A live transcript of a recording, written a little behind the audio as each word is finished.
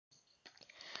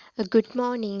Good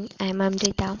morning, I'm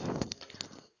Amrita.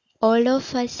 All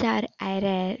of us are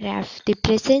aware of the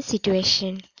present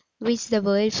situation which the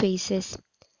world faces.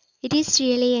 It is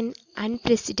really an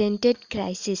unprecedented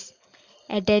crisis.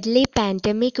 A deadly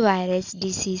pandemic virus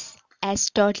disease has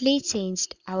totally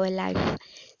changed our life.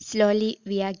 Slowly,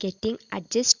 we are getting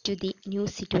adjusted to the new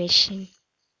situation.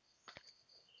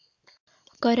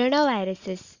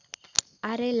 Coronaviruses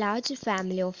are a large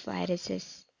family of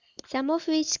viruses, some of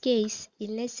which cause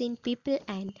illness in people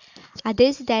and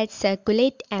others that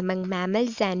circulate among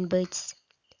mammals and birds.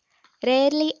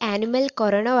 Rarely, animal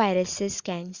coronaviruses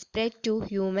can spread to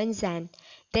humans and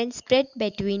then spread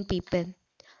between people.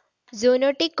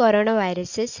 Zoonotic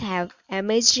coronaviruses have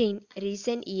emerged in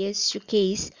recent years to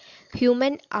cause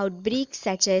human outbreaks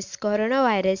such as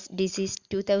coronavirus disease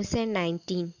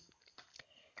 2019,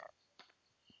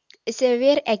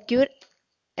 severe acute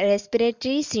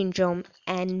respiratory syndrome,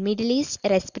 and Middle East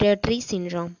respiratory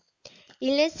syndrome.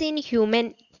 Illness in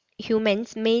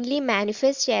humans mainly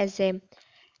manifests as a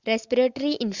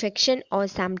respiratory infection or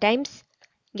sometimes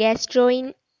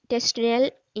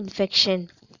gastrointestinal infection.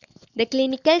 The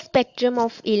clinical spectrum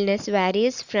of illness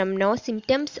varies from no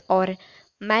symptoms or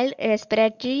mild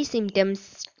respiratory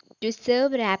symptoms to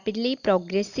severe rapidly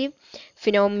progressive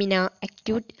phenomena,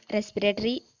 acute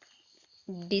respiratory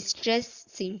distress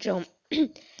syndrome,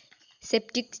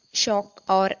 septic shock,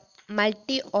 or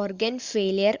multi organ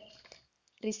failure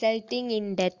resulting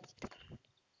in death.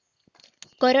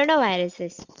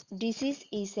 Coronaviruses disease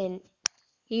is an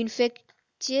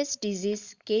infectious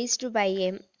disease caused by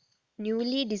a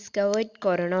newly discovered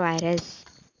coronavirus.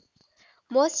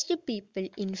 Most people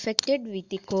infected with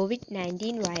the COVID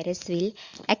 19 virus will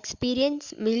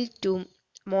experience mild to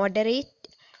moderate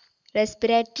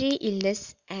respiratory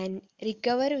illness and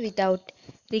recover without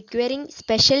requiring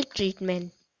special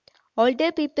treatment.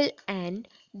 Older people and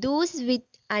those with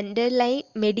underlying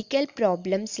medical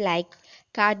problems like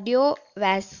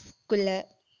cardiovascular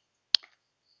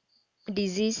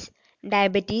disease,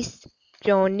 diabetes,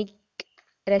 chronic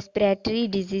respiratory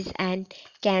disease, and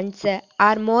cancer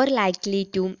are more likely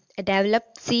to develop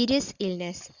serious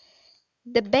illness.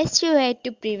 The best way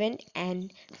to prevent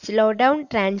and slow down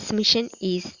transmission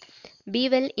is be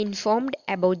well informed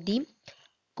about the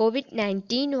COVID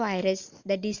 19 virus,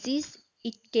 the disease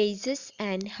it causes,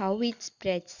 and how it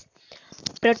spreads.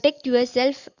 Protect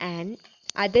yourself and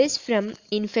others from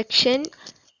infection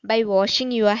by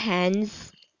washing your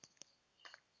hands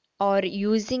or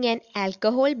using an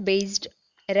alcohol based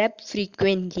rub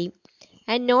frequently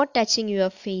and not touching your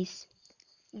face.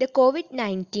 The COVID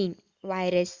 19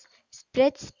 virus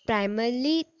spreads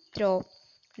primarily through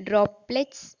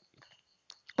droplets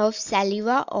of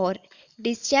saliva or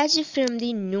discharge from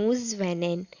the nose when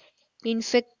an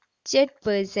infected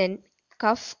person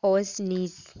cough or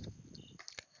sneeze.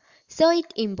 So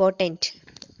it's important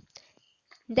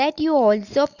that you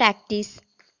also practice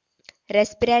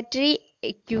respiratory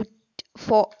etiquette,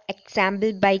 for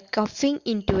example, by coughing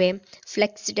into a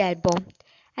flexed elbow.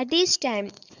 At this time,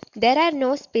 there are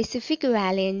no specific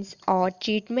vaccines or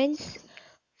treatments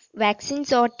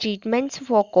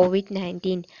for COVID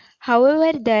 19.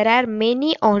 However, there are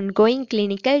many ongoing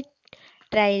clinical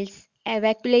trials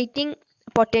evaluating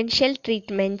potential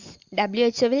treatments.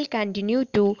 WHO will continue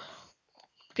to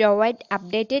provide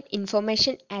updated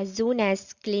information as soon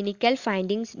as clinical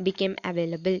findings become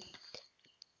available.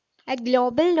 A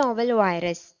global novel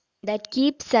virus that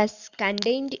keeps us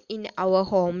contained in our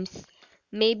homes,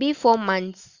 maybe for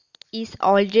months, is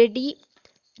already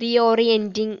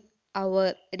reorienting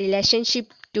our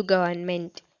relationship to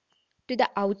government, to the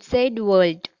outside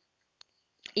world,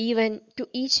 even to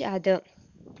each other.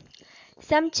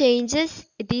 Some changes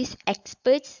these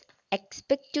experts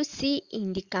expect to see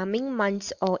in the coming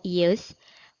months or years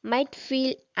might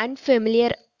feel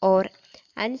unfamiliar or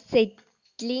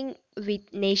unsettling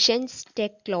with nations stay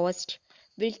closed.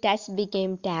 Will touch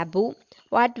become taboo?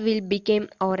 What will become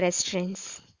our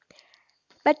restraints?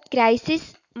 But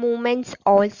crisis movements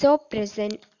also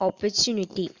present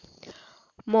opportunity.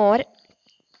 More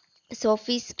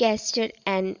sophisticated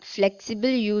and flexible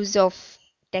use of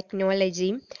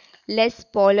technology, less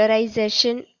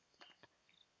polarization,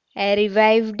 a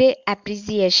revived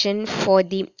appreciation for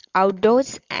the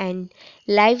outdoors and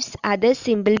life's other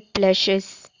simple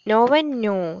pleasures. No one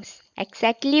knows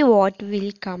exactly what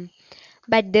will come,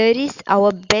 but there is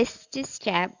our best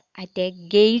step at a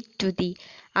gate to the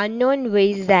unknown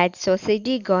ways that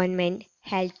society, government,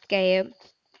 healthcare,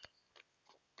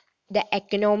 the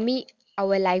economy,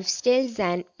 our lifestyles,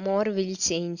 and more will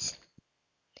change.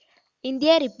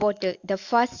 India reported the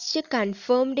first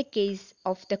confirmed case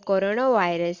of the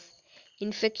coronavirus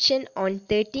infection on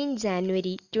 13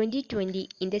 January 2020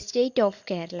 in the state of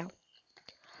Kerala.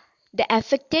 The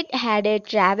affected had a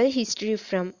travel history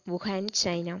from Wuhan,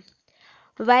 China.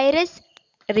 Virus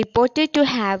reported to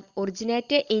have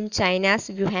originated in China's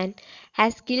Wuhan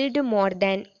has killed more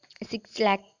than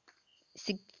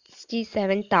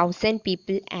 6,67,000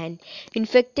 people and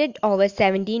infected over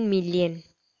 17 million.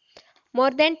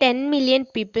 More than 10 million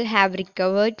people have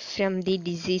recovered from the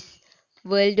disease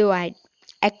worldwide,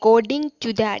 according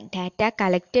to the data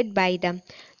collected by the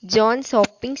Johns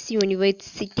Hopkins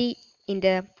University in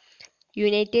the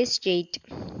United States.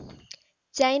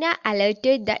 China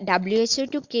alerted the WHO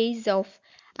to cases of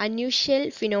unusual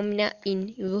phenomena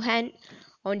in Wuhan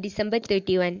on December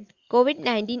 31.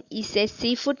 COVID-19 is a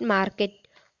seafood market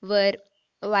where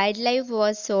wildlife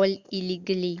was sold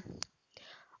illegally.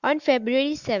 On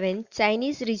February 7,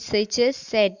 Chinese researchers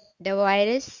said the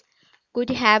virus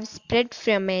could have spread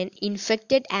from an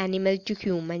infected animal to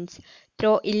humans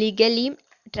through illegally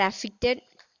trafficked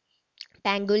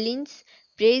pangolins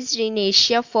raised in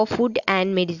Asia for food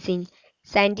and medicine.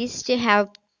 Scientists have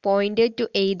pointed to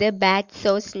either bats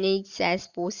or snakes as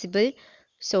possible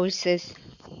sources.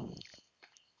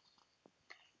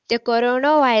 The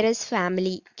coronavirus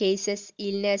family cases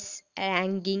illness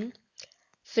ranging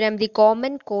from the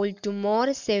common cold to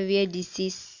more severe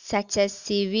disease such as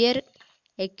severe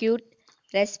acute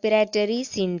respiratory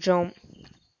syndrome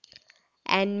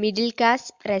and middle class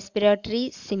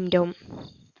respiratory syndrome.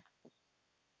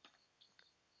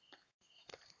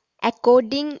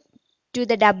 According to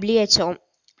the WHO,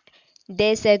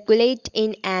 they circulate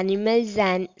in animals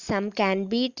and some can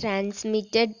be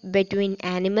transmitted between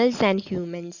animals and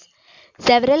humans.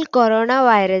 Several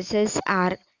coronaviruses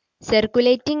are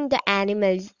circulating the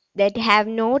animals that have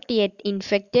not yet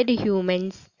infected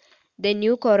humans. The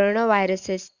new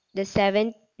coronaviruses, the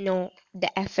seventh known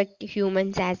that affect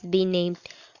humans, has been named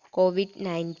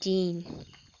COVID-19.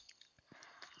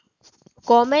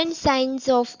 Common signs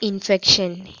of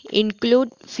infection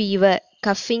include fever,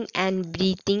 coughing, and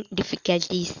breathing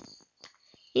difficulties.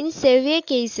 In severe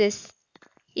cases,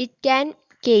 it can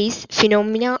cause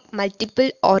pneumonia, multiple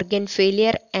organ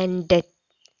failure, and death.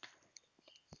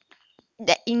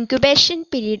 The incubation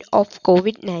period of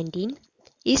COVID-19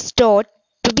 is thought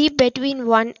to be between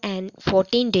 1 and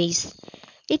 14 days.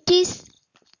 It is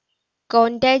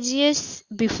contagious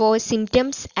before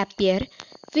symptoms appear,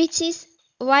 which is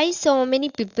why so many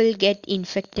people get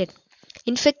infected.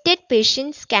 Infected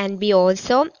patients can be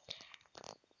also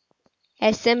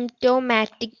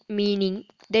asymptomatic, meaning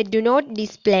they do not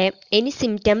display any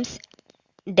symptoms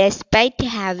despite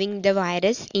having the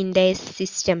virus in their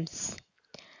systems.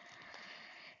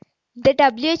 The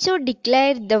WHO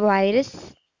declared the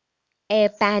virus a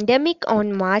pandemic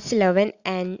on March 11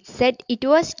 and said it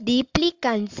was deeply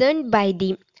concerned by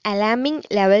the alarming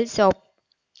levels of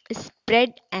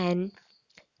spread and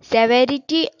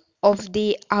severity of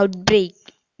the outbreak.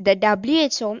 The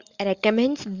WHO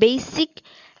recommends basic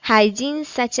hygiene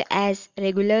such as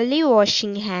regularly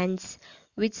washing hands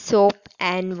with soap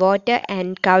and water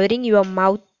and covering your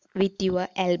mouth with your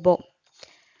elbow.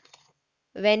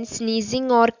 When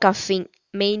sneezing or coughing,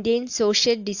 maintain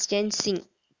social distancing,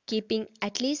 keeping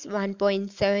at least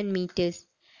 1.7 meters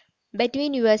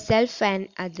between yourself and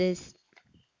others,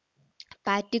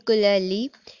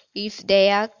 particularly if they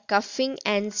are coughing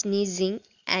and sneezing,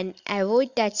 and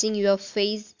avoid touching your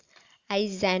face,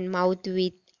 eyes, and mouth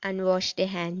with unwashed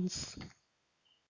hands.